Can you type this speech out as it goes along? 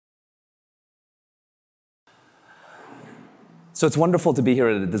So it's wonderful to be here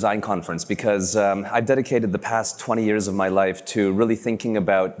at a design conference because I've dedicated the past 20 years of my life to really thinking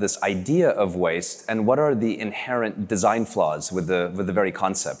about this idea of waste and what are the inherent design flaws with the very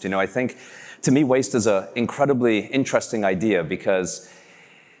concept. You know, I think to me waste is an incredibly interesting idea because,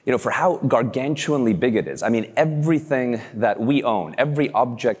 you know, for how gargantuanly big it is. I mean, everything that we own, every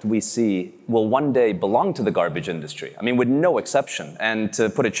object we see will one day belong to the garbage industry. I mean, with no exception. And to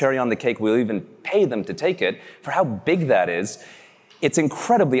put a cherry on the cake, we'll even pay them to take it. For how big that is, it's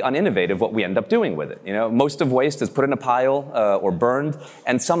incredibly uninnovative what we end up doing with it. You know, most of waste is put in a pile or burned,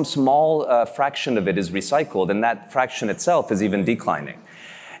 and some small fraction of it is recycled, and that fraction itself is even declining.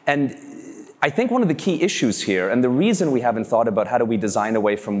 And I think one of the key issues here, and the reason we haven't thought about how do we design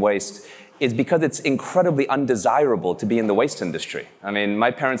away from waste, is because it's incredibly undesirable to be in the waste industry. I mean,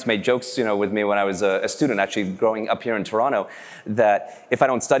 my parents made jokes, you know, with me when I was a student, actually growing up here in Toronto, that if I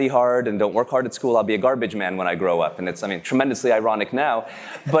don't study hard and don't work hard at school, I'll be a garbage man when I grow up. And it's, I mean, tremendously ironic now.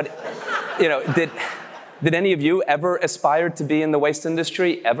 But, you know, did any of you ever aspire to be in the waste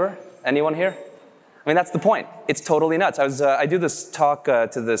industry, ever? Anyone here? I mean, that's the point. It's totally nuts. I do this talk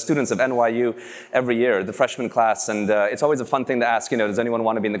to the students of NYU every year, the freshman class, and it's always a fun thing to ask, you know, does anyone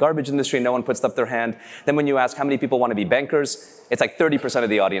want to be in the garbage industry? No one puts up their hand. Then when you ask how many people want to be bankers, it's like 30%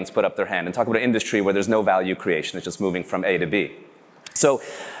 of the audience put up their hand and talk about an industry where there's no value creation. It's just moving from A to B. So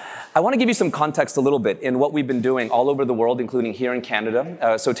I want to give you some context a little bit in what we've been doing all over the world, including here in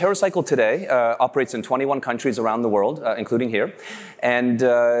Canada. So TerraCycle today operates in 21 countries around the world, including here. And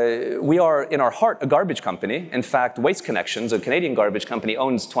we are, in our heart, a garbage company. In fact, Waste Connections, a Canadian garbage company,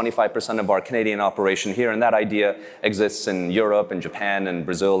 owns 25% of our Canadian operation here. And that idea exists in Europe and Japan and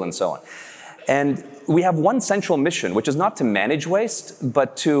Brazil and so on. And we have one central mission, which is not to manage waste,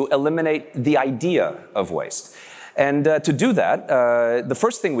 but to eliminate the idea of waste. And to do that, the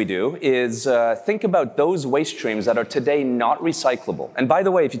first thing we do is think about those waste streams that are today not recyclable. And by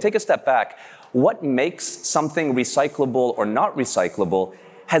the way, if you take a step back, what makes something recyclable or not recyclable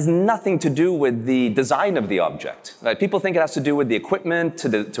has nothing to do with the design of the object. Right? People think it has to do with the equipment to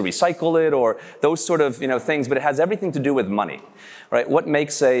recycle it or those sort of things, but it has everything to do with money. Right? What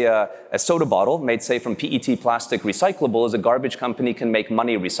makes a soda bottle made, say, from PET plastic recyclable is a garbage company can make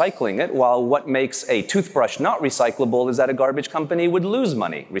money recycling it, while what makes a toothbrush not recyclable is that a garbage company would lose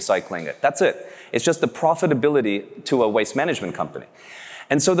money recycling it. That's it. It's just the profitability to a waste management company.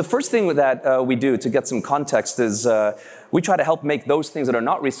 And so the first thing that we do to get some context is we try to help make those things that are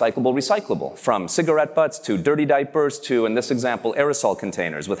not recyclable, recyclable. From cigarette butts to dirty diapers to, in this example, aerosol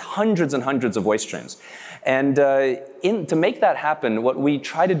containers with hundreds and hundreds of waste streams. And to make that happen, what we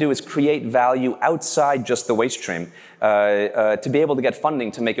try to do is create value outside just the waste stream to be able to get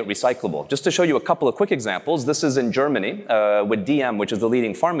funding to make it recyclable. Just to show you a couple of quick examples, this is in Germany with DM, which is the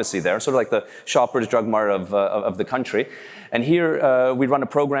leading pharmacy there, sort of like the Shoppers Drug Mart of the country. And here we run a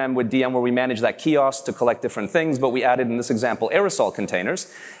program with DM where we manage that kiosk to collect different things, but we added in this example aerosol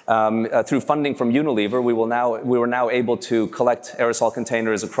containers. Through funding from Unilever, we were now able to collect aerosol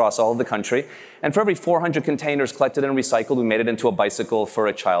containers across all of the country. And for every 400 containers collected and recycled, we made it into a bicycle for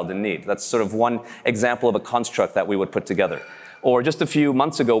a child in need. That's sort of one example of a construct that we would put together. Or just a few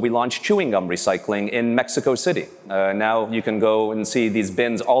months ago, we launched chewing gum recycling in Mexico City. Now you can go and see these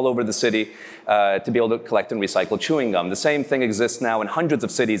bins all over the city to be able to collect and recycle chewing gum. The same thing exists now in hundreds of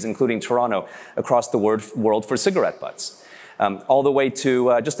cities, including Toronto, across the world for cigarette butts. All the way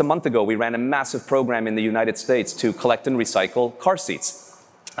to just a month ago, we ran a massive program in the United States to collect and recycle car seats.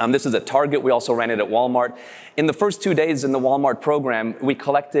 This is at Target. We also ran it at Walmart. In the first 2 days in the Walmart program, we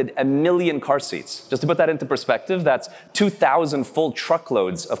collected 1 million car seats. Just to put that into perspective, that's 2,000 full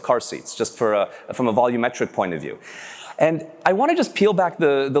truckloads of car seats, just from a volumetric point of view. And I want to just peel back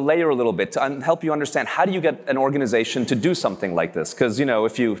the layer a little bit to help you understand how do you get an organization to do something like this? Because, you know,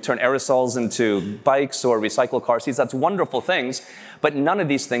 if you turn aerosols into bikes or recycle car seats, that's wonderful things, but none of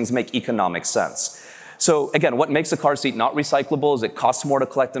these things make economic sense. So again, what makes a car seat not recyclable is it costs more to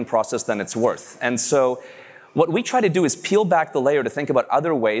collect and process than it's worth. And so what we try to do is peel back the layer to think about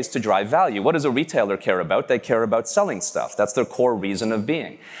other ways to drive value. What does a retailer care about? They care about selling stuff. That's their core reason of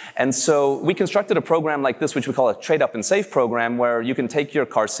being. And so we constructed a program like this, which we call a Trade Up and Save program, where you can take your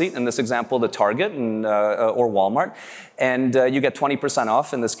car seat, in this example, to Target or Walmart, and you get 20%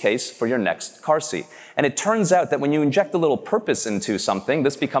 off, in this case, for your next car seat. And it turns out that when you inject a little purpose into something,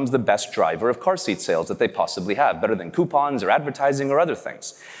 this becomes the best driver of car seat sales that they possibly have, better than coupons or advertising or other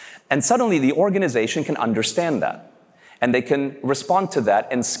things. And suddenly the organization can understand that. And they can respond to that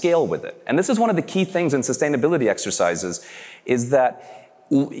and scale with it. And this is one of the key things in sustainability exercises, is that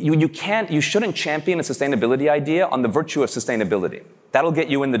you shouldn't champion a sustainability idea on the virtue of sustainability. That'll get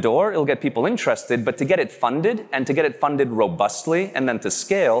you in the door, it'll get people interested, but to get it funded, and to get it funded robustly, and then to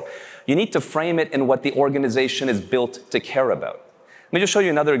scale, you need to frame it in what the organization is built to care about. Let me just show you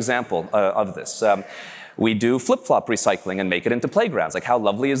another example of this. We do flip-flop recycling and make it into playgrounds. Like, how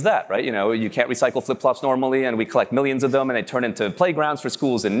lovely is that, right? You know, you can't recycle flip-flops normally, and we collect millions of them, and they turn into playgrounds for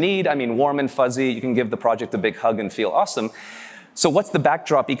schools in need. I mean, warm and fuzzy, you can give the project a big hug and feel awesome. So what's the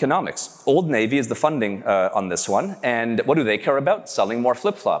backdrop economics? Old Navy is the funding on this one, and what do they care about? Selling more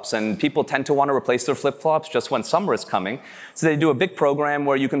flip-flops, and people tend to want to replace their flip-flops just when summer is coming. So they do a big program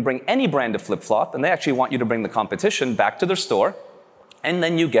where you can bring any brand of flip-flop, and they actually want you to bring the competition back to their store, and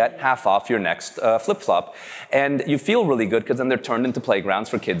then you get half off your next flip-flop. And you feel really good because then they're turned into playgrounds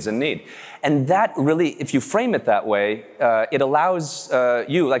for kids in need. And that really, if you frame it that way, it allows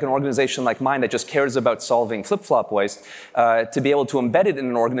you, like an organization like mine that just cares about solving flip-flop waste, to be able to embed it in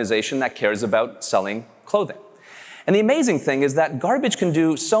an organization that cares about selling clothing. And the amazing thing is that garbage can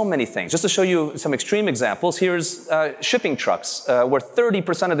do so many things. Just to show you some extreme examples, here's shipping trucks, where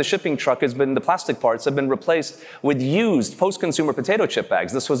 30% of the shipping truck has been, the plastic parts have been replaced with used post-consumer potato chip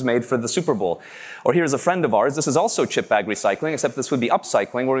bags. This was made for the Super Bowl. Or here's a friend of ours. This is also chip bag recycling, except this would be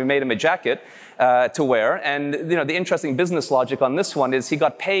upcycling, where we made him a jacket to wear. And you know, the interesting business logic on this one is he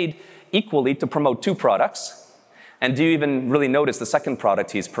got paid equally to promote 2 products. And do you even really notice the second product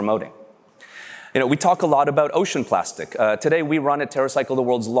he's promoting? You know, we talk a lot about ocean plastic. Today we run at TerraCycle the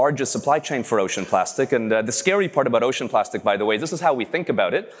world's largest supply chain for ocean plastic. And the scary part about ocean plastic, by the way, is this is how we think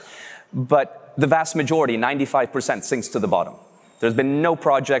about it. But the vast majority, 95%, sinks to the bottom. There's been no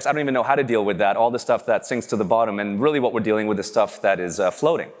projects, I don't even know how to deal with that, all the stuff that sinks to the bottom. And really what we're dealing with is stuff that is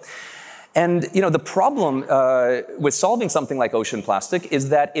floating. And you know, the problem with solving something like ocean plastic is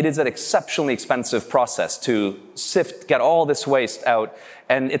that it is an exceptionally expensive process to sift, get all this waste out,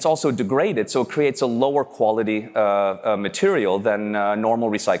 and it's also degraded, so it creates a lower quality material than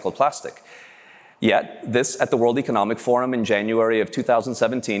normal recycled plastic. Yet, this at the World Economic Forum in January of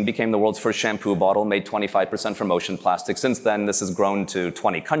 2017 became the world's first shampoo bottle made 25% from ocean plastic. Since then, this has grown to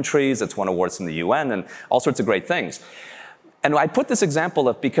 20 countries, it's won awards from the UN, and all sorts of great things. And I put this example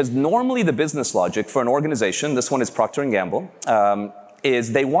up because normally the business logic for an organization, this one is Procter & Gamble,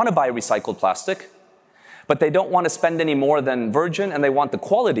 is they want to buy recycled plastic, but they don't want to spend any more than virgin, and they want the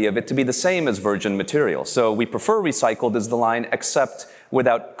quality of it to be the same as virgin material. So we prefer recycled is the line, except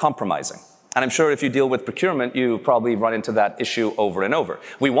without compromising. And I'm sure if you deal with procurement, you probably run into that issue over and over.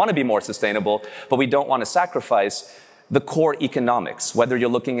 We want to be more sustainable, but we don't want to sacrifice the core economics, whether you're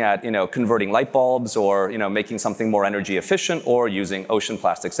looking at, you know, converting light bulbs or, you know, making something more energy efficient or using ocean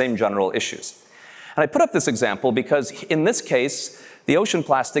plastic, same general issues. And I put up this example because in this case, the ocean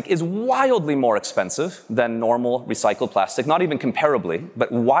plastic is wildly more expensive than normal recycled plastic, not even comparably,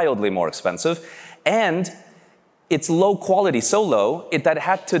 but wildly more expensive. And it's low quality, so low that it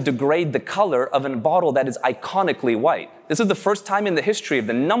had to degrade the color of a bottle that is iconically white. This is the first time in the history of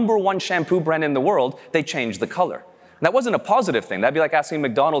the #1 shampoo brand in the world, they changed the color. That wasn't a positive thing. That'd be like asking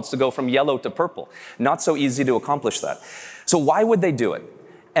McDonald's to go from yellow to purple. Not so easy to accomplish that. So why would they do it?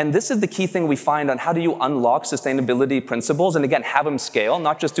 And this is the key thing we find on how do you unlock sustainability principles, and again, have them scale,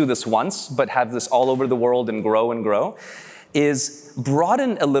 not just do this once, but have this all over the world and grow, is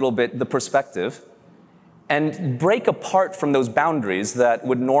broaden a little bit the perspective and break apart from those boundaries that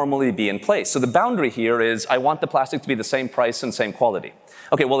would normally be in place. So the boundary here is, I want the plastic to be the same price and same quality.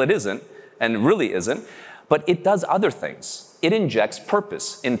 Okay, well it isn't, and really isn't. But it does other things. It injects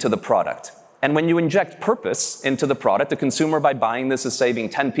purpose into the product. And when you inject purpose into the product, the consumer by buying this is saving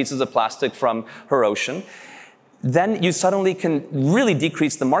 10 pieces of plastic from her ocean, then you suddenly can really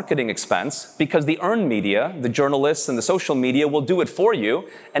decrease the marketing expense because the earned media, the journalists and the social media will do it for you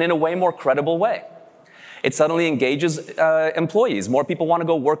and in a way more credible way. It suddenly engages employees. More people want to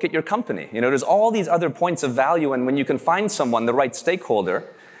go work at your company. You know, there's all these other points of value, and when you can find someone, the right stakeholder,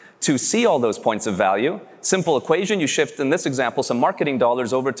 to see all those points of value, simple equation, you shift, in this example, some marketing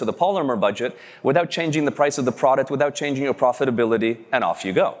dollars over to the polymer budget without changing the price of the product, without changing your profitability, and off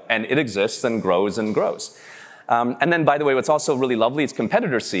you go. And it exists and grows and grows. And then, by the way, what's also really lovely is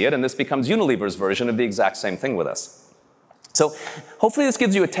competitors see it, and this becomes Unilever's version of the exact same thing with us. So hopefully this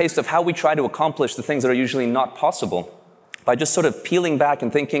gives you a taste of how we try to accomplish the things that are usually not possible by just sort of peeling back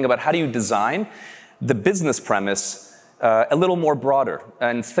and thinking about how do you design the business premise a little more broader,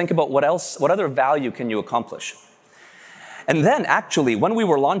 and think about what other value can you accomplish. And then actually, when we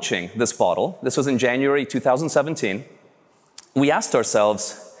were launching this bottle, this was in January 2017, we asked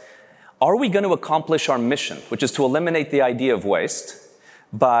ourselves, are we going to accomplish our mission, which is to eliminate the idea of waste,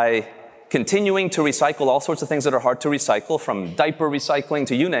 by continuing to recycle all sorts of things that are hard to recycle, from diaper recycling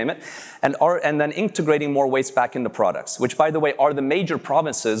to you name it, and then integrating more waste back into products, which, by the way, are the major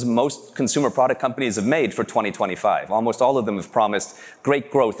promises most consumer product companies have made for 2025. Almost all of them have promised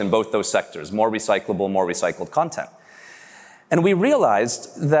great growth in both those sectors, more recyclable, more recycled content. And we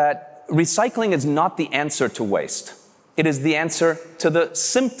realized that recycling is not the answer to waste. It is the answer to the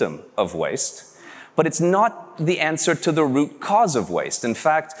symptom of waste, but it's not the answer to the root cause of waste. In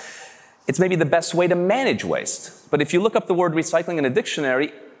fact, it's maybe the best way to manage waste. But if you look up the word recycling in a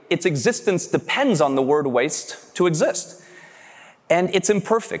dictionary, its existence depends on the word waste to exist. And it's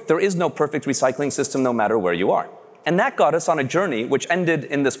imperfect. There is no perfect recycling system no matter where you are. And that got us on a journey which ended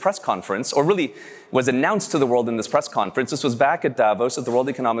in this press conference, or really was announced to the world in this press conference. This was back at Davos at the World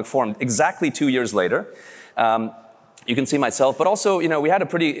Economic Forum, exactly 2 years later. You can see myself, but also, we had a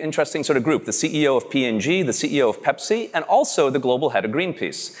pretty interesting sort of group, the CEO of P&G, the CEO of Pepsi, and also the global head of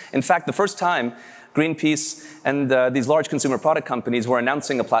Greenpeace. In fact, the first time Greenpeace and these large consumer product companies were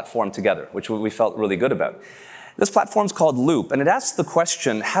announcing a platform together, which we felt really good about. This platform's called Loop, and it asks the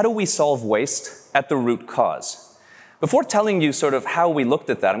question, how do we solve waste at the root cause? Before telling you sort of how we looked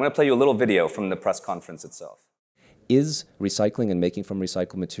at that, I'm going to play you a little video from the press conference itself. Is recycling and making from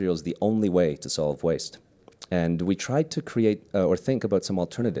recycled materials the only way to solve waste? And we tried to create or think about some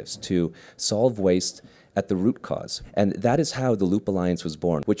alternatives to solve waste at the root cause. And that is how the Loop Alliance was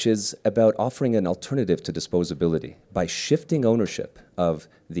born, which is about offering an alternative to disposability by shifting ownership of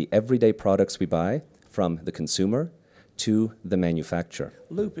the everyday products we buy from the consumer to the manufacturer.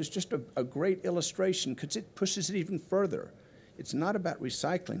 Loop is just a great illustration because it pushes it even further. It's not about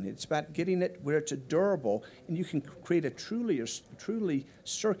recycling. It's about getting it where it's durable, and you can create a truly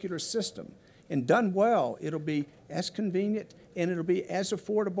circular system. And done well, it'll be as convenient, and it'll be as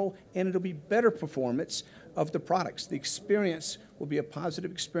affordable, and it'll be better performance of the products. The experience will be a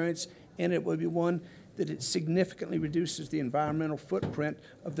positive experience, and it will be one that it significantly reduces the environmental footprint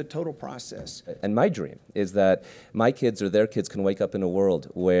of the total process. And my dream is that my kids or their kids can wake up in a world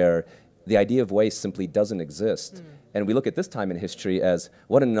where the idea of waste simply doesn't exist. And we look at this time in history as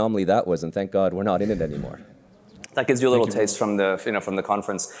what an anomaly that was, and thank God we're not in it anymore. That gives you a little taste from the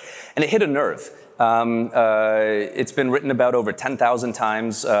conference. And it hit a nerve. It's been written about over 10,000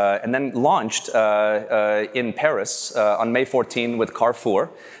 times and then launched in Paris on May 14 with Carrefour.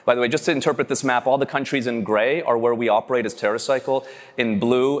 By the way, just to interpret this map, all the countries in gray are where we operate as TerraCycle. In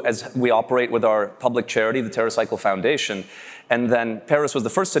blue, as we operate with our public charity, the TerraCycle Foundation. And then Paris was the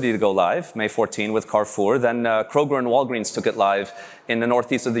first city to go live, May 14, with Carrefour. Then Kroger and Walgreens took it live in the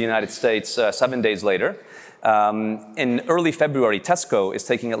northeast of the United States 7 days later. In early February, Tesco is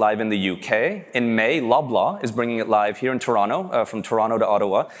taking it live in the UK. In May, Loblaw is bringing it live here in Toronto, from Toronto to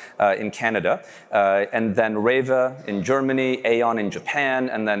Ottawa in Canada. And then Reva in Germany, Aeon in Japan,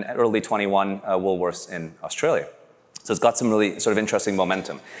 and then early 21, Woolworths in Australia. So it's got some really sort of interesting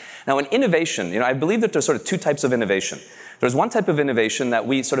momentum. Now in innovation, I believe that there's sort of two types of innovation. There's one type of innovation that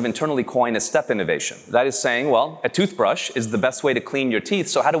we sort of internally coin as step innovation. That is saying, well, a toothbrush is the best way to clean your teeth,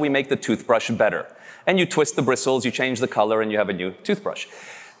 so how do we make the toothbrush better? And you twist the bristles, you change the color, and you have a new toothbrush.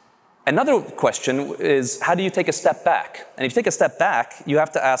 Another question is, how do you take a step back? And if you take a step back, you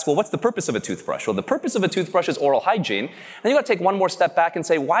have to ask, well, what's the purpose of a toothbrush? Well, the purpose of a toothbrush is oral hygiene. Then you've got to take one more step back and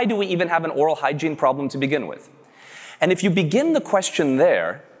say, why do we even have an oral hygiene problem to begin with? And if you begin the question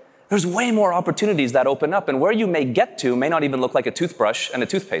there, there's way more opportunities that open up, and where you may get to may not even look like a toothbrush and a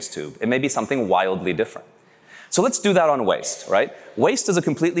toothpaste tube. It may be something wildly different. So let's do that on waste, right? Waste is a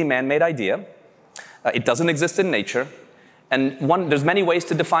completely man-made idea. It doesn't exist in nature. And there's many ways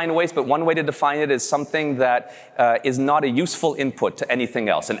to define waste, but one way to define it is something that is not a useful input to anything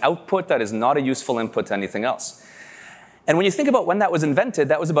else, an output that is not a useful input to anything else. And when you think about when that was invented,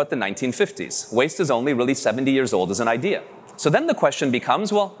 that was about the 1950s. Waste is only really 70 years old as an idea. So then the question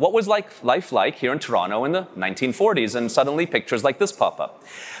becomes, well, what was life like here in Toronto in the 1940s? And suddenly pictures like this pop up.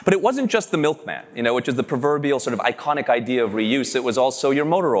 But it wasn't just the milkman, which is the proverbial sort of iconic idea of reuse. It was also your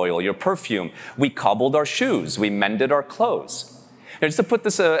motor oil, your perfume. We cobbled our shoes. We mended our clothes. Now, just to put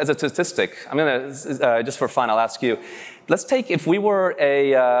this as a statistic, I'm going to, just for fun, I'll ask you, let's take, if we were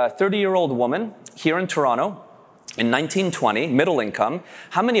a 30-year-old woman here in Toronto in 1920, middle income,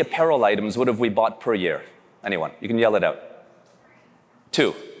 how many apparel items would have we bought per year? Anyone? You can yell it out.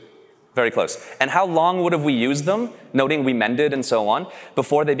 2. Very close. And how long would have we used them, noting we mended and so on,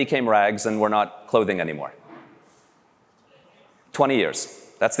 before they became rags and were not clothing anymore? 20 years.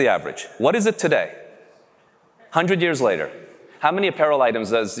 That's the average. What is it today? 100 years later. How many apparel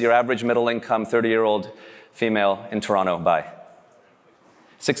items does your average middle-income 30-year-old female in Toronto buy?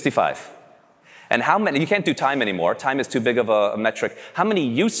 65. And how many, you can't do time anymore, time is too big of a metric. How many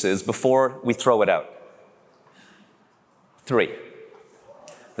uses before we throw it out? 3.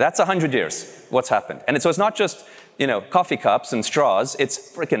 That's 100 years, what's happened. And so it's not just, you know, coffee cups and straws, it's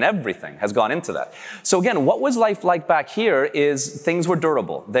freaking everything has gone into that. So again, what was life like back here is things were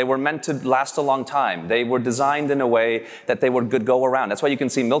durable. They were meant to last a long time. They were designed in a way that they could go around. That's why you can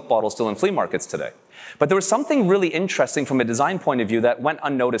see milk bottles still in flea markets today. But there was something really interesting from a design point of view that went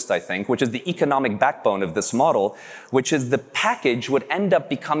unnoticed, I think, which is the economic backbone of this model, which is the package would end up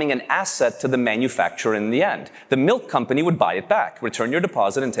becoming an asset to the manufacturer in the end. The milk company would buy it back, return your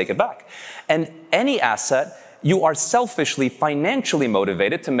deposit and take it back. And any asset, you are selfishly, financially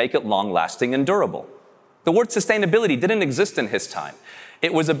motivated to make it long-lasting and durable. The word sustainability didn't exist in his time.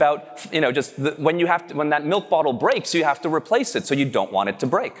 It was about, you know, just when that milk bottle breaks, you have to replace it, so you don't want it to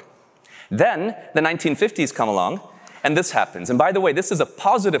break. Then the 1950s come along, and this happens. And by the way, this is a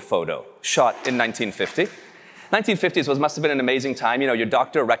positive photo shot in 1950. 1950s must have been an amazing time. You know, your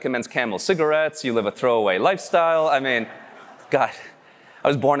doctor recommends Camel cigarettes, you live a throwaway lifestyle. I mean, God, I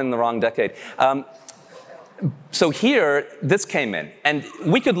was born in the wrong decade. So here, this came in. And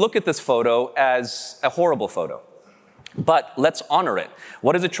we could look at this photo as a horrible photo. But let's honor it.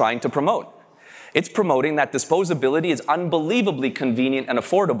 What is it trying to promote? It's promoting that disposability is unbelievably convenient and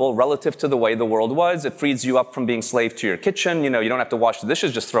affordable relative to the way the world was. It frees you up from being slave to your kitchen. You know, you don't have to wash the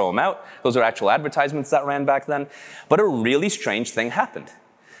dishes, just throw them out. Those are actual advertisements that ran back then. But a really strange thing happened.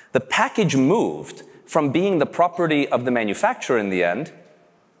 The package moved from being the property of the manufacturer in the end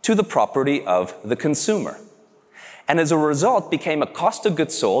to the property of the consumer. And as a result, became a cost of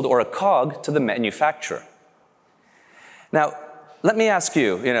goods sold or a cog to the manufacturer. Now, let me ask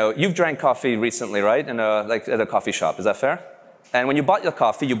you, you know, you've drank coffee recently, right? Like at a coffee shop, is that fair? And when you bought the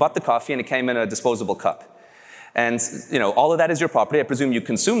coffee and it came in a disposable cup. And, you know, all of that is your property. I presume you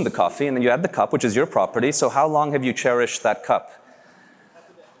consumed the coffee and then you had the cup, which is your property. So how long have you cherished that cup?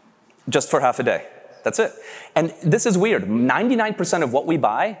 Just for half a day. That's it. And this is weird. 99% of what we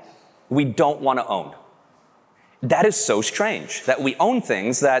buy, we don't want to own. That is so strange, that we own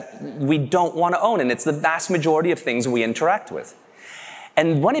things that we don't want to own. And it's the vast majority of things we interact with.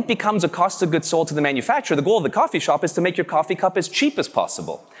 And when it becomes a cost of goods sold to the manufacturer, the goal of the coffee shop is to make your coffee cup as cheap as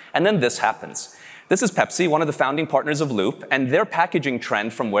possible. And then this happens. This is Pepsi, one of the founding partners of Loop, and their packaging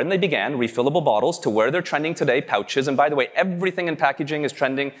trend from when they began, refillable bottles, to where they're trending today, pouches. And by the way, everything in packaging is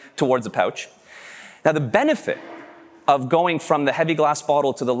trending towards a pouch. Now, the benefit of going from the heavy glass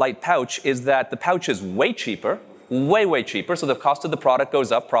bottle to the light pouch is that the pouch is way cheaper, way cheaper. So the cost of the product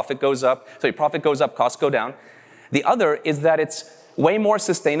goes up, profit goes up. So profit goes up, costs go down. The other is that it's way more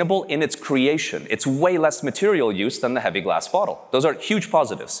sustainable in its creation. It's way less material use than the heavy glass bottle. Those are huge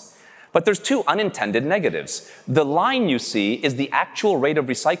positives. But there's 2 unintended negatives. The line you see is the actual rate of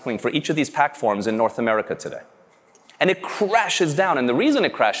recycling for each of these pack forms in North America today. And it crashes down. And the reason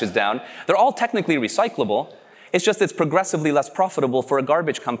it crashes down, they're all technically recyclable. It's just it's progressively less profitable for a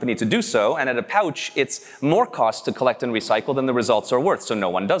garbage company to do so. And at a pouch, it's more cost to collect and recycle than the results are worth. So no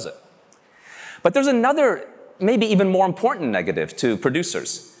one does it. But there's another, maybe even more important negative to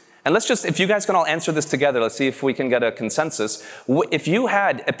producers. And let's just, if you guys can all answer this together, let's see if we can get a consensus. If you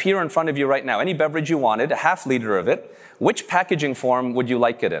had appear in front of you right now, any beverage you wanted, a ½ liter of it, which packaging form would you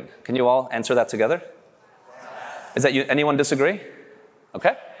like it in? Can you all answer that together? Is that you, anyone disagree?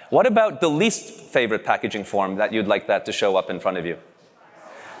 Okay. What about the least favorite packaging form that you'd like that to show up in front of you?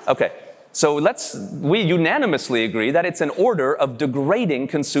 Okay. So we unanimously agree that it's an order of degrading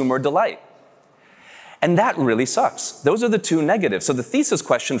consumer delight. And that really sucks. Those are the 2 negatives. So the thesis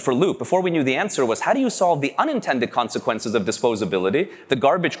question for Loop, before we knew the answer, was how do you solve the unintended consequences of disposability, the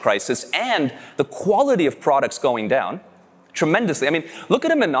garbage crisis, and the quality of products going down tremendously? I mean, look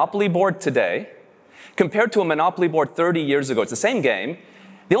at a Monopoly board today compared to a Monopoly board 30 years ago. It's the same game.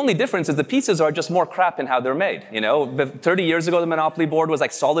 The only difference is the pieces are just more crap in how they're made. You know, 30 years ago, the Monopoly board was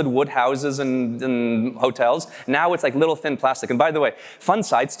like solid wood houses and hotels. Now it's like little thin plastic. And by the way, fun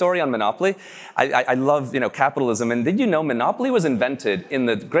side story on Monopoly. I love, you know, capitalism. And did you know Monopoly was invented in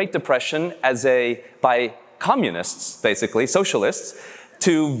the Great Depression by communists, basically, socialists,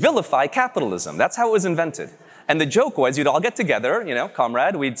 to vilify capitalism. That's how it was invented. And the joke was you'd all get together, you know,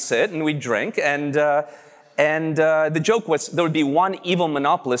 comrade, we'd sit and we'd drink, and the joke was there would be one evil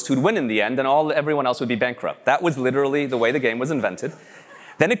monopolist who'd win in the end, and everyone else would be bankrupt. That was literally the way the game was invented.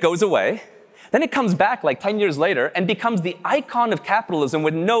 Then it goes away. Then it comes back like 10 years later and becomes the icon of capitalism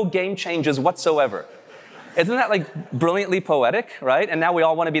with no game changes whatsoever. Isn't that like brilliantly poetic, right? And now we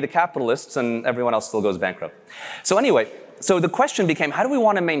all want to be the capitalists and everyone else still goes bankrupt. So anyway, So the question became, how do we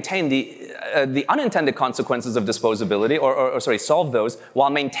want to maintain the unintended consequences of disposability, or solve those, while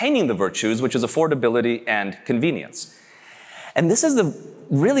maintaining the virtues, which is affordability and convenience? And this is the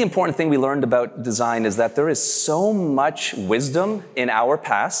really important thing we learned about design, is that there is so much wisdom in our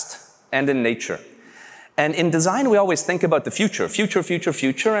past and in nature. And in design, we always think about the future,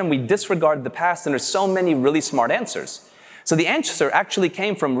 and we disregard the past, and there's so many really smart answers. So the answer actually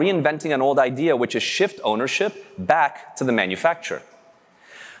came from reinventing an old idea, which is shift ownership back to the manufacturer.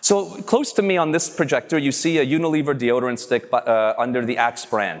 So close to me on this projector, you see a Unilever deodorant stick under the Axe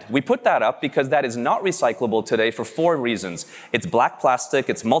brand. We put that up because that is not recyclable today for 4 reasons. It's black plastic,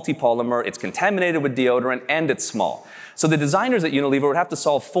 it's multi-polymer, it's contaminated with deodorant, and it's small. So the designers at Unilever would have to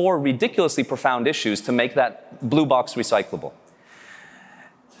solve 4 ridiculously profound issues to make that blue box recyclable.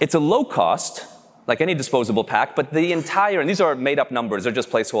 It's a low cost, like any disposable pack, but the entire, and these are made up numbers, they're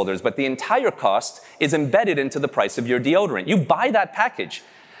just placeholders, but the entire cost is embedded into the price of your deodorant. You buy that package.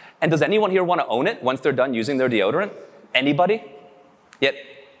 And does anyone here want to own it once they're done using their deodorant? Anybody? Yet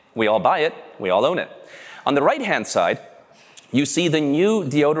we all buy it, we all own it. On the right-hand side, you see the new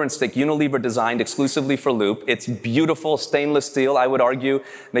deodorant stick Unilever designed exclusively for Loop. It's beautiful stainless steel, I would argue,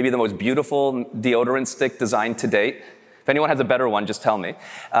 maybe the most beautiful deodorant stick designed to date. If anyone has a better one, just tell me.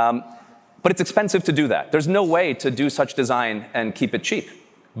 But it's expensive to do that. There's no way to do such design and keep it cheap.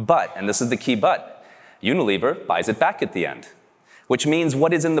 But, and this is the key but, Unilever buys it back at the end. Which means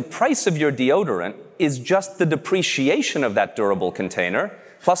what is in the price of your deodorant is just the depreciation of that durable container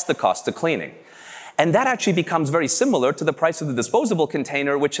plus the cost of cleaning. And that actually becomes very similar to the price of the disposable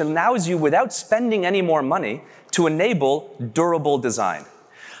container, which allows you, without spending any more money, to enable durable design.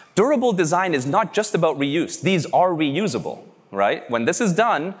 Durable design is not just about reuse. These are reusable, right? When this is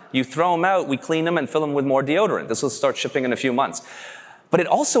done, you throw them out, we clean them and fill them with more deodorant. This will start shipping in a few months. But it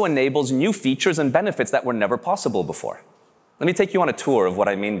also enables new features and benefits that were never possible before. Let me take you on a tour of what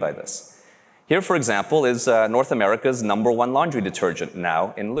I mean by this. Here, for example, is North America's #1 laundry detergent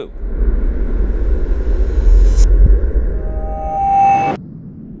now in Loop.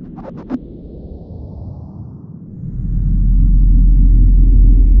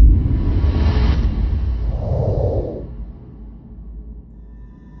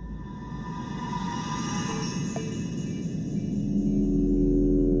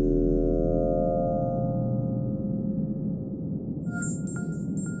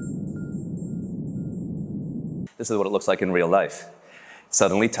 This is what it looks like in real life.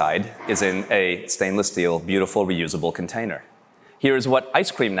 Suddenly Tide is in a stainless steel, beautiful, reusable container. Here's what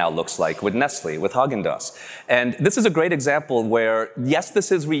ice cream now looks like with Nestle, with Haagen-Dazs. And this is a great example where, yes,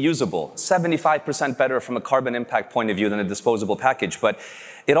 this is reusable, 75% better from a carbon impact point of view than a disposable package, but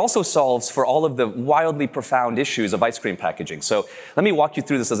it also solves for all of the wildly profound issues of ice cream packaging. So let me walk you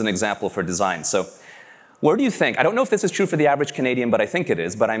through this as an example for design. So where do you think, I don't know if this is true for the average Canadian, but I think it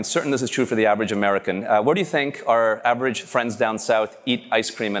is, but I'm certain this is true for the average American. Where do you think our average friends down south eat ice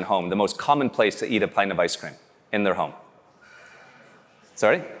cream at home? The most common place to eat a pint of ice cream in their home.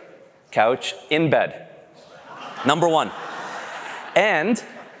 Sorry? Couch, in bed. #1. And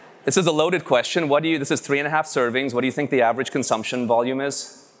this is a loaded question. This is 3.5 servings. What do you think the average consumption volume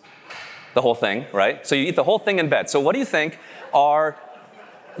is? The whole thing, right? So you eat the whole thing in bed. So what do you think are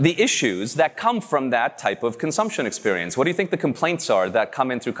the issues that come from that type of consumption experience? What do you think the complaints are that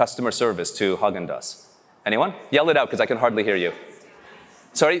come in through customer service to Haagen-Dazs? Anyone? Yell it out, because I can hardly hear you.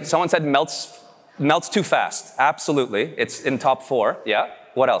 Sorry, someone said melts too fast. Absolutely. It's in top 4. Yeah?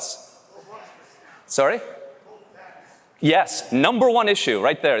 What else? Sorry? Yes, #1 issue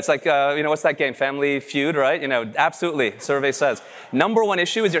right there. It's like, what's that game? Family Feud, right? Absolutely, survey says. #1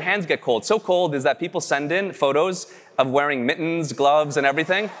 issue is your hands get cold. So cold is that people send in photos of wearing mittens, gloves, and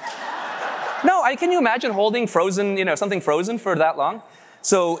everything. No, can you imagine holding frozen, something frozen for that long?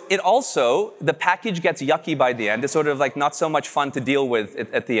 So it also, the package gets yucky by the end. It's sort of like not so much fun to deal with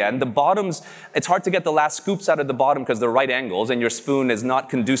at the end. The bottoms, it's hard to get the last scoops out of the bottom because they're right angles, and your spoon is not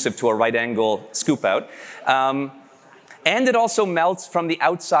conducive to a right angle scoop out. And it also melts from the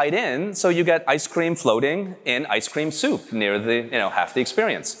outside in, so you get ice cream floating in ice cream soup near the, half the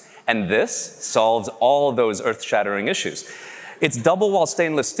experience. And this solves all those earth-shattering issues. It's double-wall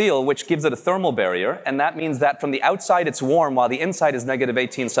stainless steel, which gives it a thermal barrier, and that means that from the outside it's warm while the inside is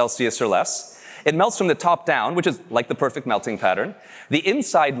 -18 Celsius or less. It melts from the top down, which is like the perfect melting pattern. The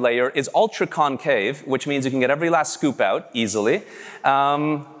inside layer is ultra-concave, which means you can get every last scoop out easily.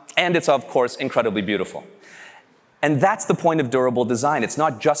 And it's, of course, incredibly beautiful. And that's the point of durable design. It's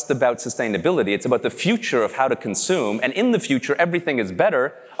not just about sustainability. It's about the future of how to consume. And in the future, everything is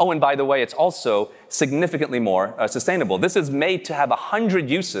better. Oh, and by the way, it's also significantly more sustainable. This is made to have 100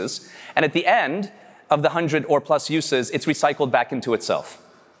 uses. And at the end, of the 100 or plus uses, it's recycled back into itself.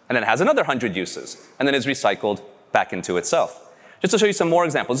 And then it has another 100 uses, and then is recycled back into itself. Just to show you some more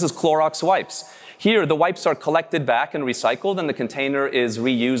examples, this is Clorox wipes. Here, the wipes are collected back and recycled, and the container is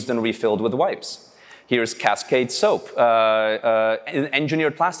reused and refilled with wipes. Here's Cascade soap,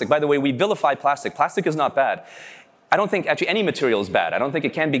 engineered plastic. By the way, we vilify plastic. Plastic is not bad. I don't think actually any material is bad. I don't think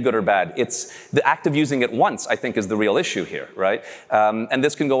it can be good or bad. It's the act of using it once, I think, is the real issue here, right? And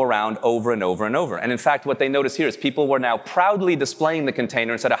this can go around over and over and over. And in fact, what they notice here is people were now proudly displaying the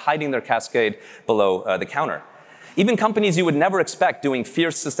container instead of hiding their Cascade below the counter. Even companies you would never expect doing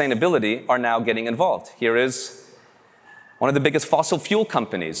fierce sustainability are now getting involved. Here is one of the biggest fossil fuel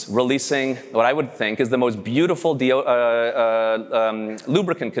companies releasing what I would think is the most beautiful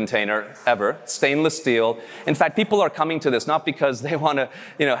lubricant container ever, stainless steel. In fact, people are coming to this not because they want to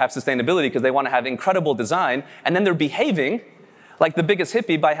have sustainability, because they want to have incredible design, and then they're behaving like the biggest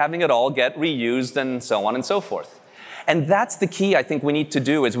hippie by having it all get reused and so on and so forth. And that's the key I think we need to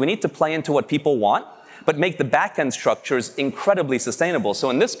do, is we need to play into what people want, but make the back-end structures incredibly sustainable. So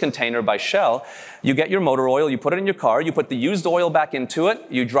in this container by Shell, you get your motor oil, you put it in your car, you put the used oil back into it,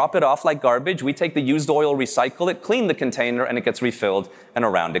 you drop it off like garbage, we take the used oil, recycle it, clean the container, and it gets refilled, and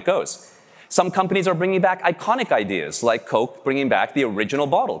around it goes. Some companies are bringing back iconic ideas, like Coke bringing back the original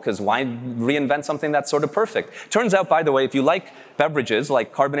bottle, because why reinvent something that's sort of perfect? Turns out, by the way, if you like beverages,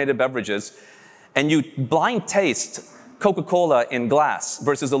 like carbonated beverages, and you blind taste Coca-Cola in glass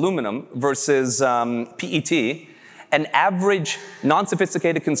versus aluminum versus PET, an average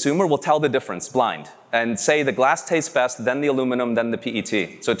non-sophisticated consumer will tell the difference blind and say the glass tastes best, then the aluminum, then the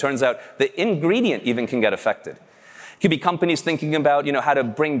PET. So it turns out the ingredient even can get affected. It could be companies thinking about how to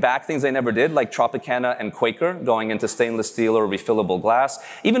bring back things they never did, like Tropicana and Quaker going into stainless steel or refillable glass.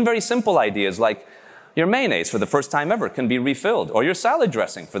 Even very simple ideas like your mayonnaise for the first time ever can be refilled, or your salad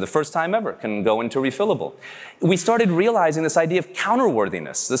dressing for the first time ever can go into refillable. We started realizing this idea of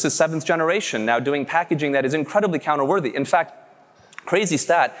counterworthiness. This is 7th generation now doing packaging that is incredibly counterworthy. In fact, crazy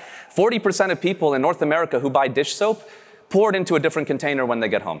stat, 40% of people in North America who buy dish soap pour it into a different container when they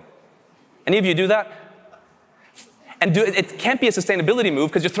get home. Any of you do that? And it can't be a sustainability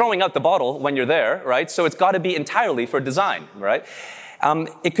move because you're throwing out the bottle when you're there, right? So it's got to be entirely for design, right?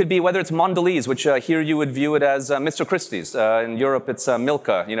 It could be whether it's Mondelez, which here you would view it as Mr. Christie's. In Europe, it's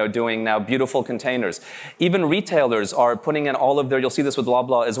Milka, doing now beautiful containers. Even retailers are putting in all of their, you'll see this with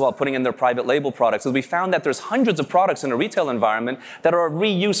Loblaw as well, putting in their private label products. So we found that there's hundreds of products in a retail environment that are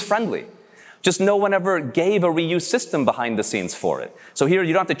reuse friendly. Just no one ever gave a reuse system behind the scenes for it. So here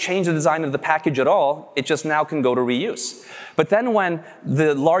you don't have to change the design of the package at all. It just now can go to reuse. But then when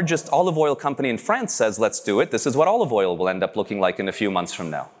the largest olive oil company in France says, let's do it, this is what olive oil will end up looking like in a few months from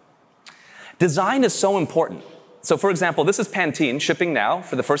now. Design is so important. So for example, this is Pantene shipping now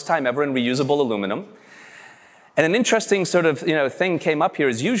for the first time ever in reusable aluminum. And an interesting sort of thing came up here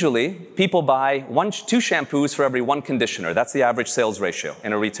is usually people buy 2 shampoos for every 1 conditioner. That's the average sales ratio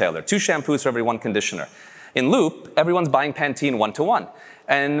in a retailer. 2 shampoos for every 1 conditioner. In Loop, everyone's buying Pantene 1-to-1.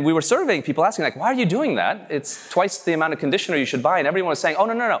 And we were surveying people asking, like, why are you doing that? It's twice the amount of conditioner you should buy. And everyone was saying, oh,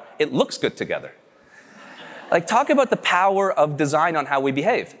 no, it looks good together. Like, talk about the power of design on how we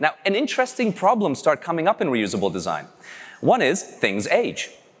behave. Now, an interesting problem start coming up in reusable design. One is things age.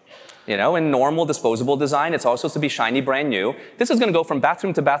 In normal disposable design, it's all supposed to be shiny, brand new. This is going to go from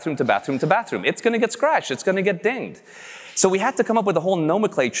bathroom to bathroom to bathroom to bathroom. It's going to get scratched. It's going to get dinged. So we had to come up with a whole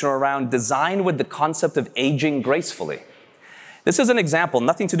nomenclature around design with the concept of aging gracefully. This is an example,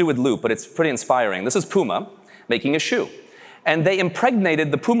 nothing to do with Loop, but it's pretty inspiring. This is Puma making a shoe. And they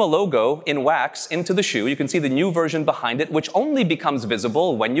impregnated the Puma logo in wax into the shoe. You can see the new version behind it, which only becomes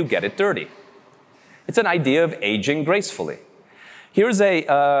visible when you get it dirty. It's an idea of aging gracefully. Here's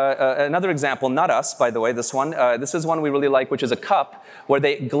another example, not us, by the way, this one. This is one we really like, which is a cup, where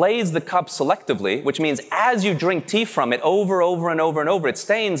they glaze the cup selectively, which means as you drink tea from it over and over, it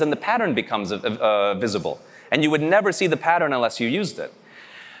stains and the pattern becomes visible. And you would never see the pattern unless you used it.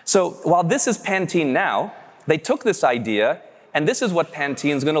 So while this is Pantene now, they took this idea, and this is what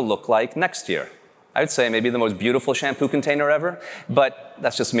Pantene's going to look like next year. I would say maybe the most beautiful shampoo container ever, but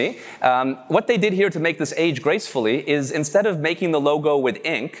that's just me. What they did here to make this age gracefully is instead of making the logo with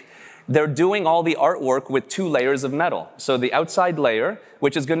ink, they're doing all the artwork with 2 layers of metal. So the outside layer,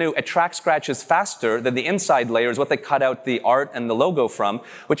 which is going to attract scratches faster than the inside layer, is what they cut out the art and the logo from,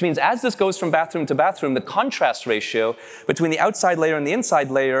 which means as this goes from bathroom to bathroom, the contrast ratio between the outside layer and the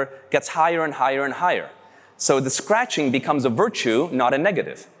inside layer gets higher and higher and higher. So the scratching becomes a virtue, not a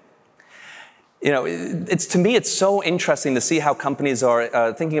negative. To me, it's so interesting to see how companies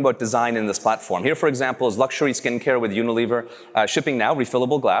are thinking about design in this platform. Here, for example, is luxury skincare with Unilever, shipping now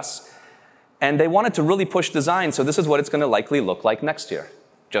refillable glass. And they wanted to really push design, so this is what it's going to likely look like next year.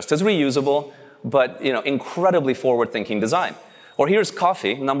 Just as reusable, but incredibly forward-thinking design. Or here's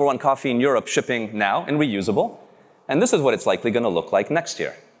coffee, #1 coffee in Europe, shipping now and reusable. And this is what it's likely going to look like next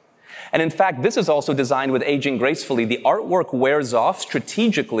year. And in fact, this is also designed with aging gracefully. The artwork wears off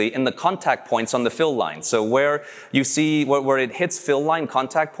strategically in the contact points on the fill line. So where you see where it hits fill line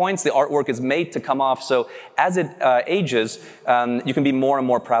contact points, the artwork is made to come off. So as it ages, you can be more and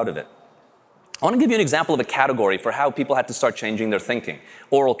more proud of it. I want to give you an example of a category for how people had to start changing their thinking.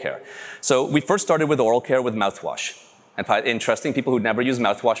 Oral care. So we first started with oral care with mouthwash. And interesting, people who'd never used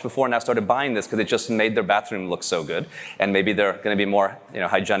mouthwash before now started buying this because it just made their bathroom look so good. And maybe they're going to be more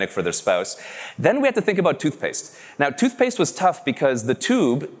hygienic for their spouse. Then we had to think about toothpaste. Now, toothpaste was tough because the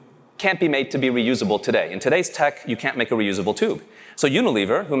tube can't be made to be reusable today. In today's tech, you can't make a reusable tube. So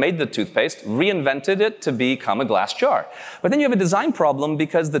Unilever, who made the toothpaste, reinvented it to become a glass jar. But then you have a design problem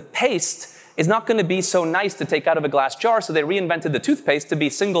because the paste is not going to be so nice to take out of a glass jar, so they reinvented the toothpaste to be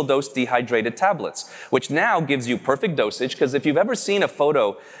single-dose dehydrated tablets, which now gives you perfect dosage, because if you've ever seen a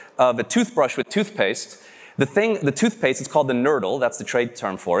photo of a toothbrush with toothpaste, the toothpaste, it's called the nurdle, that's the trade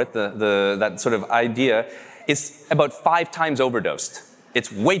term for it, that sort of idea, is about 5 times overdosed.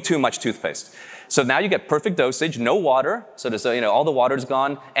 It's way too much toothpaste. So now you get perfect dosage, no water, so all the water's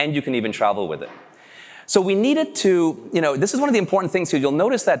gone, and you can even travel with it. So we needed to, this is one of the important things here. You'll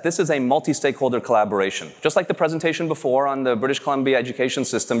notice that this is a multi-stakeholder collaboration. Just like the presentation before on the British Columbia education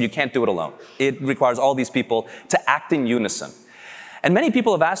system, you can't do it alone. It requires all these people to act in unison. And many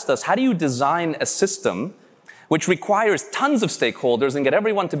people have asked us, how do you design a system which requires tons of stakeholders and get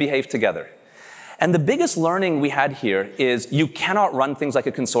everyone to behave together? And the biggest learning we had here is you cannot run things like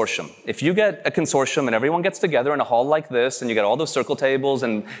a consortium. If you get a consortium and everyone gets together in a hall like this and you get all those circle tables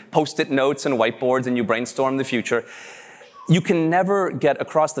and post-it notes and whiteboards and you brainstorm the future, you can never get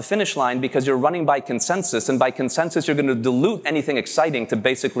across the finish line because you're running by consensus, and by consensus you're going to dilute anything exciting to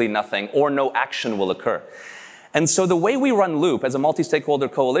basically nothing, or no action will occur. And so the way we run Loop as a multi-stakeholder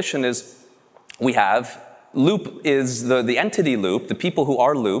coalition is we have Loop is the entity Loop, the people who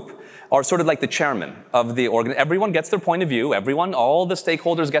are Loop, are sort of like the chairman of the organ. Everyone gets their point of view. All the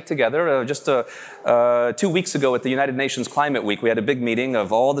stakeholders get together. Just 2 weeks ago at the United Nations Climate Week, we had a big meeting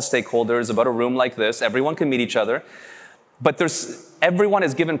of all the stakeholders about a room like this. Everyone can meet each other. But everyone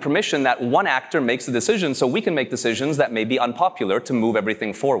is given permission that one actor makes a decision, so we can make decisions that may be unpopular to move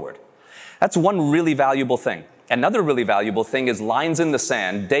everything forward. That's one really valuable thing. Another really valuable thing is lines in the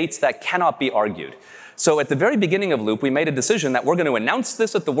sand, dates that cannot be argued. So at the very beginning of Loop, we made a decision that we're going to announce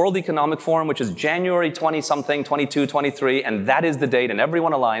this at the World Economic Forum, which is January 20-something, 22, 23, and that is the date, and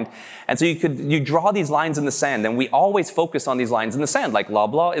everyone aligned. And so you draw these lines in the sand, and we always focus on these lines in the sand. Like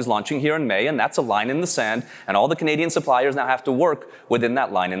Loblaw is launching here in May, and that's a line in the sand, and all the Canadian suppliers now have to work within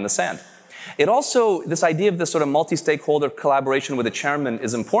that line in the sand. It also, this idea of this sort of multi-stakeholder collaboration with a chairman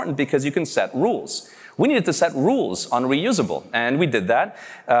is important because you can set rules. We needed to set rules on reusable, and we did that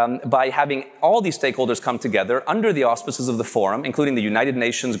by having all these stakeholders come together under the auspices of the forum, including the United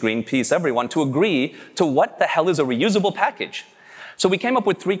Nations, Greenpeace, everyone, to agree to what the hell is a reusable package. So we came up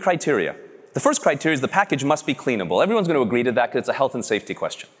with 3 criteria. The first criteria is the package must be cleanable. Everyone's going to agree to that because it's a health and safety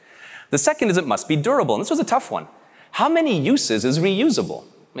question. The second is it must be durable, and this was a tough one. How many uses is reusable?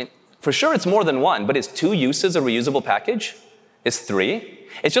 I mean, for sure it's more than 1, but is 2 uses a reusable package? Is 3?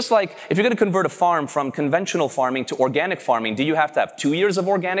 It's just like if you're going to convert a farm from conventional farming to organic farming, do you have to have 2 years of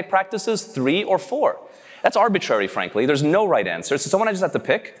organic practices, 3 or 4? That's arbitrary, frankly. There's no right answer. So someone just has to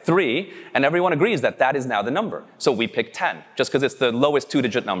pick 3, and everyone agrees that that is now the number. So we pick 10, just because it's the lowest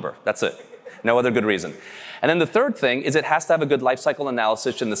 2-digit number. That's it. No other good reason. And then the third thing is it has to have a good life cycle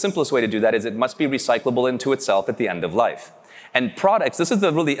analysis, and the simplest way to do that is it must be recyclable into itself at the end of life. And products, this is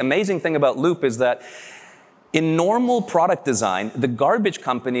the really amazing thing about Loop, is that in normal product design, the garbage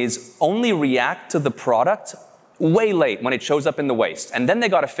companies only react to the product way late when it shows up in the waste, and then they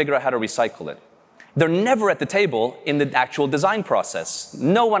got to figure out how to recycle it. They're never at the table in the actual design process.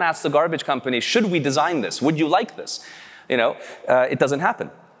 No one asks the garbage company, should we design this? Would you like this? It doesn't happen.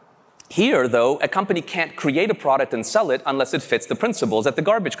 Here, though, a company can't create a product and sell it unless it fits the principles that the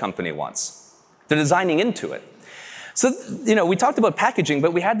garbage company wants. They're designing into it. So, we talked about packaging,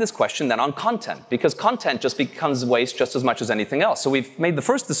 but we had this question then on content, because content just becomes waste just as much as anything else. So we've made the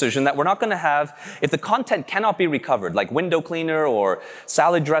first decision that we're not going to have, if the content cannot be recovered, like window cleaner or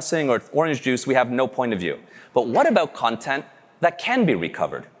salad dressing or orange juice, we have no point of view. But what about content that can be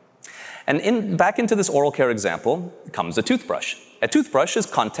recovered? And back into this oral care example comes a toothbrush. A toothbrush is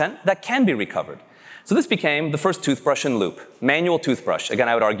content that can be recovered. So this became the first toothbrush in Loop, manual toothbrush. Again,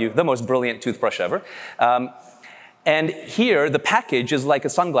 I would argue the most brilliant toothbrush ever. And here, the package is like a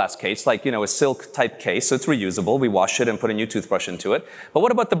sunglass case, like, a silk type case, so it's reusable. We wash it and put a new toothbrush into it. But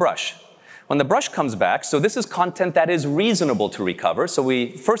what about the brush? When the brush comes back, so this is content that is reasonable to recover. So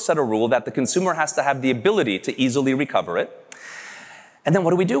we first set a rule that the consumer has to have the ability to easily recover it. And then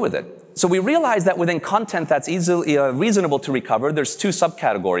what do we do with it? So we realize that within content that's easily reasonable to recover, there's two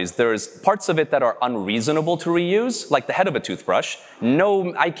subcategories. There's parts of it that are unreasonable to reuse, like the head of a toothbrush.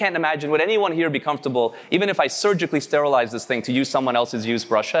 No, I can't imagine, would anyone here be comfortable, even if I surgically sterilize this thing, to use someone else's used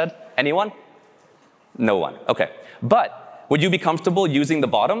brush head? Anyone? No one. Okay. But would you be comfortable using the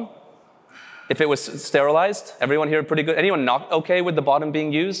bottom if it was sterilized? Everyone here pretty good? Anyone not okay with the bottom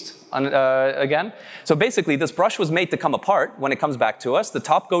being used again? So basically, this brush was made to come apart when it comes back to us. The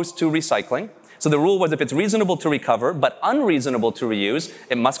top goes to recycling. So the rule was if it's reasonable to recover, but unreasonable to reuse,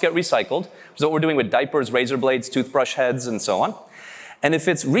 it must get recycled. So what we're doing with diapers, razor blades, toothbrush heads, and so on. And if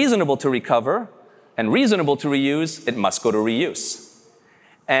it's reasonable to recover and reasonable to reuse, it must go to reuse.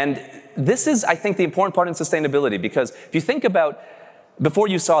 And this is, I think, the important part in sustainability, because if you think about, before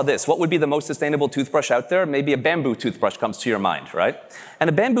you saw this, what would be the most sustainable toothbrush out there? Maybe a bamboo toothbrush comes to your mind, right? And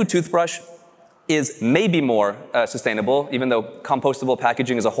a bamboo toothbrush is maybe more sustainable, even though compostable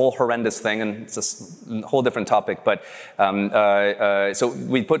packaging is a whole horrendous thing, and it's a whole different topic. But so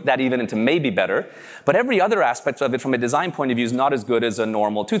we put that even into maybe better. But every other aspect of it from a design point of view is not as good as a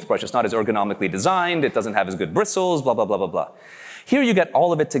normal toothbrush. It's not as ergonomically designed. It doesn't have as good bristles, blah, blah, blah, blah, blah. Here you get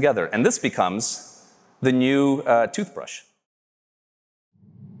all of it together, and this becomes the new toothbrush.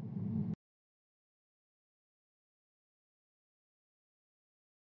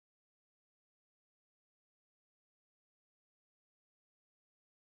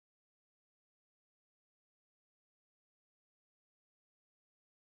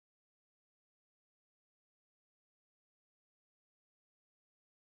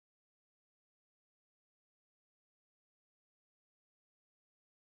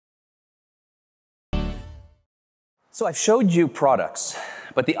 So I've showed you products,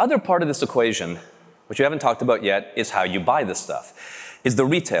 but the other part of this equation, which we haven't talked about yet, is how you buy this stuff, is the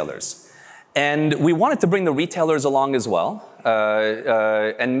retailers. And we wanted to bring the retailers along as well,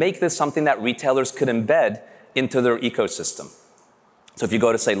 and make this something that retailers could embed into their ecosystem. So if you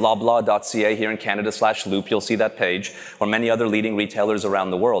go to, say, loblaw.ca here in Canada/Loop, you'll see that page, or many other leading retailers around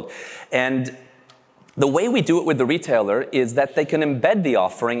the world. And the way we do it with the retailer is that they can embed the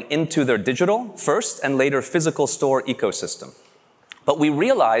offering into their digital first and later physical store ecosystem. But we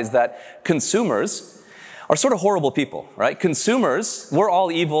realize that consumers are sort of horrible people, right? Consumers, we're all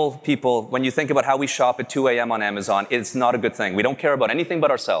evil people. When you think about how we shop at 2 a.m. on Amazon, it's not a good thing. We don't care about anything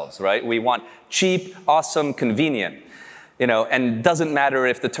but ourselves, right? We want cheap, awesome, convenient. And doesn't matter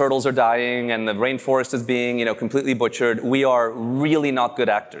if the turtles are dying and the rainforest is being, completely butchered. We are really not good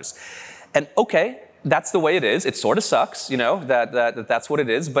actors. And okay, that's the way it is. It sort of sucks, that's what it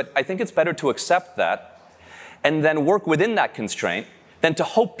is. But I think it's better to accept that and then work within that constraint than to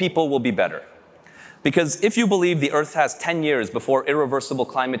hope people will be better. Because if you believe the Earth has 10 years before irreversible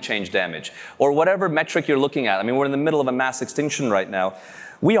climate change damage, or whatever metric you're looking at, I mean, we're in the middle of a mass extinction right now,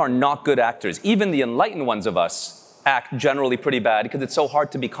 we are not good actors. Even the enlightened ones of us act generally pretty bad because it's so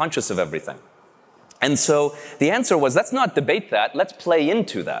hard to be conscious of everything. And so the answer was, let's not debate that, let's play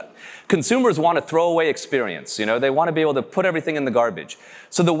into that. Consumers want a throwaway experience, they want to be able to put everything in the garbage.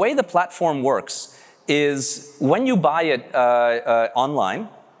 So the way the platform works is when you buy it online,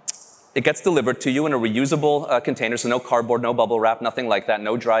 it gets delivered to you in a reusable container, so no cardboard, no bubble wrap, nothing like that,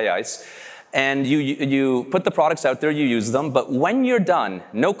 no dry ice. And you put the products out there, you use them, but when you're done,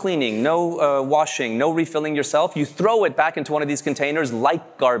 no cleaning, no washing, no refilling yourself, you throw it back into one of these containers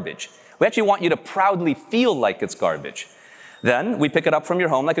like garbage. We actually want you to proudly feel like it's garbage. Then we pick it up from your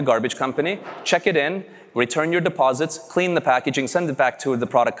home like a garbage company, check it in, return your deposits, clean the packaging, send it back to the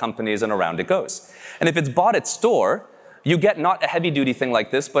product companies, and around it goes. And if it's bought at store, you get not a heavy-duty thing like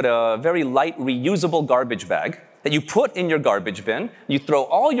this, but a very light, reusable garbage bag that you put in your garbage bin. You throw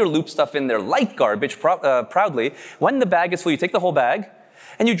all your Loop stuff in there like garbage proudly. When the bag is full, you take the whole bag,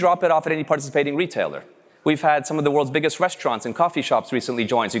 and you drop it off at any participating retailer. We've had some of the world's biggest restaurants and coffee shops recently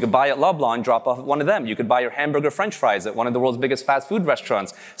join. So you could buy at Loblaw and drop off at one of them. You could buy your hamburger french fries at one of the world's biggest fast food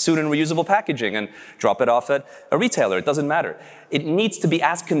restaurants, soon in reusable packaging, and drop it off at a retailer. It doesn't matter. It needs to be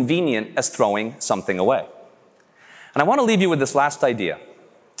as convenient as throwing something away. And I want to leave you with this last idea.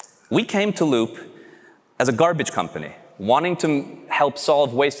 We came to Loop as a garbage company, wanting to help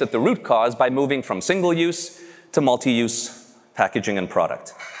solve waste at the root cause by moving from single-use to multi-use packaging and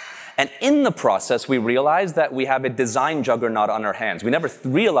product. And in the process, we realized that we have a design juggernaut on our hands. We never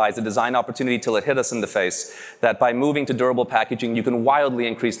realized a design opportunity till it hit us in the face, that by moving to durable packaging, you can wildly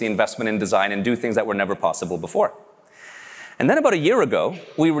increase the investment in design and do things that were never possible before. And then about a year ago,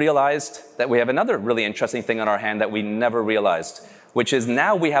 we realized that we have another really interesting thing on our hand that we never realized, which is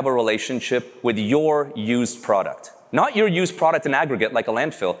now we have a relationship with your used product. Not your used product in aggregate like a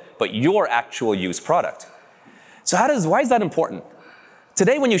landfill, but your actual used product. So why is that important?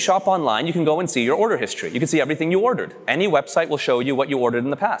 Today when you shop online, you can go and see your order history. You can see everything you ordered. Any website will show you what you ordered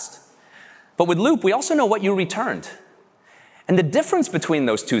in the past. But with Loop, we also know what you returned. And the difference between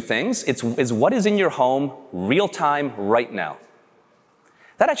those two things is what is in your home real time right now.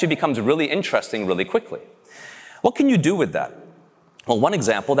 That actually becomes really interesting really quickly. What can you do with that? Well, one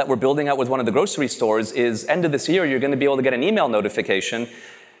example that we're building out with one of the grocery stores is end of this year, you're going to be able to get an email notification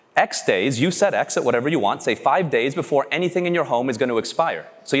X days, you set X at whatever you want, say 5 days before anything in your home is going to expire.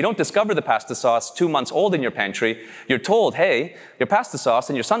 So you don't discover the pasta sauce 2 months old in your pantry. You're told, hey, your pasta sauce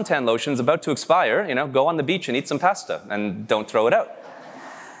and your suntan lotion is about to expire. You know, go on the beach and eat some pasta and don't throw it out.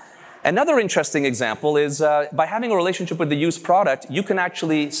 Another interesting example is by having a relationship with the used product, you can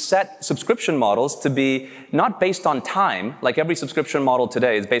actually set subscription models to be not based on time, like every subscription model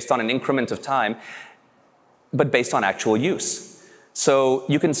today is based on an increment of time, but based on actual use. So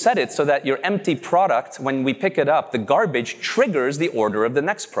you can set it so that your empty product, when we pick it up, the garbage triggers the order of the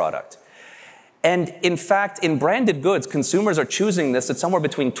next product. And in fact, in branded goods, consumers are choosing this at somewhere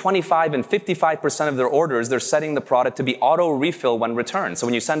between 25 and 55% of their orders. They're setting the product to be auto refill when returned. So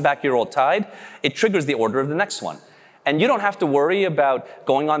when you send back your old Tide, it triggers the order of the next one. And you don't have to worry about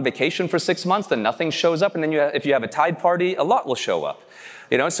going on vacation for 6 months, then nothing shows up, and then if you have a Tide party, a lot will show up.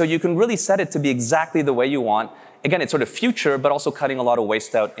 You know, so you can really set it to be exactly the way you want. Again, it's sort of future, but also cutting a lot of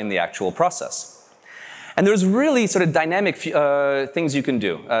waste out in the actual process. And there's really sort of dynamic things you can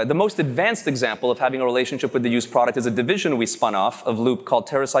do. The most advanced example of having a relationship with the used product is a division we spun off of Loop called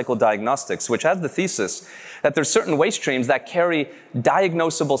TerraCycle Diagnostics, which has the thesis that there's certain waste streams that carry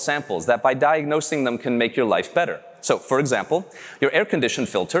diagnosable samples, that by diagnosing them can make your life better. So, for example, your air conditioned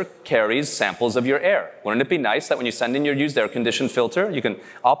filter carries samples of your air. Wouldn't it be nice that when you send in your used air conditioned filter, you can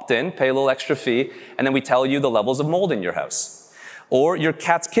opt in, pay a little extra fee, and then we tell you the levels of mold in your house? Or your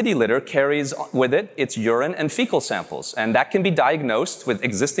cat's kitty litter carries with it its urine and fecal samples, and that can be diagnosed with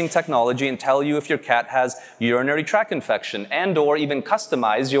existing technology and tell you if your cat has urinary tract infection and or even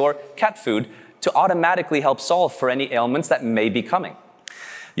customize your cat food to automatically help solve for any ailments that may be coming.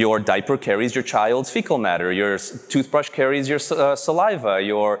 Your diaper carries your child's fecal matter. Your toothbrush carries your saliva.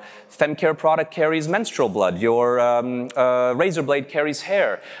 Your femcare product carries menstrual blood. Your razor blade carries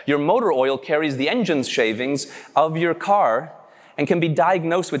hair. Your motor oil carries the engine shavings of your car and can be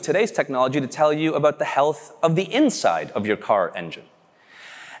diagnosed with today's technology to tell you about the health of the inside of your car engine.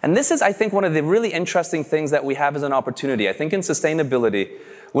 And this is, I think, one of the really interesting things that we have as an opportunity. I think in sustainability,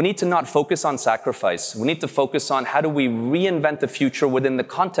 we need to not focus on sacrifice. We need to focus on how do we reinvent the future within the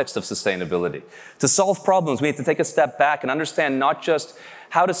context of sustainability. To solve problems, we need to take a step back and understand not just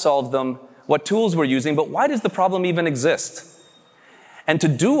how to solve them, what tools we're using, but why does the problem even exist? And to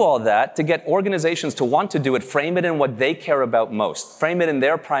do all that, to get organizations to want to do it, frame it in what they care about most. Frame it in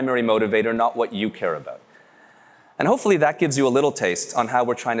their primary motivator, not what you care about. And hopefully that gives you a little taste on how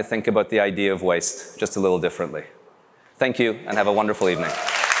we're trying to think about the idea of waste just a little differently. Thank you, and have a wonderful evening. Thanks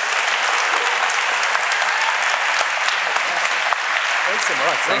so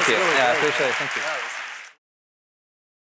much. Thank you. Yeah, I appreciate it. Thank you.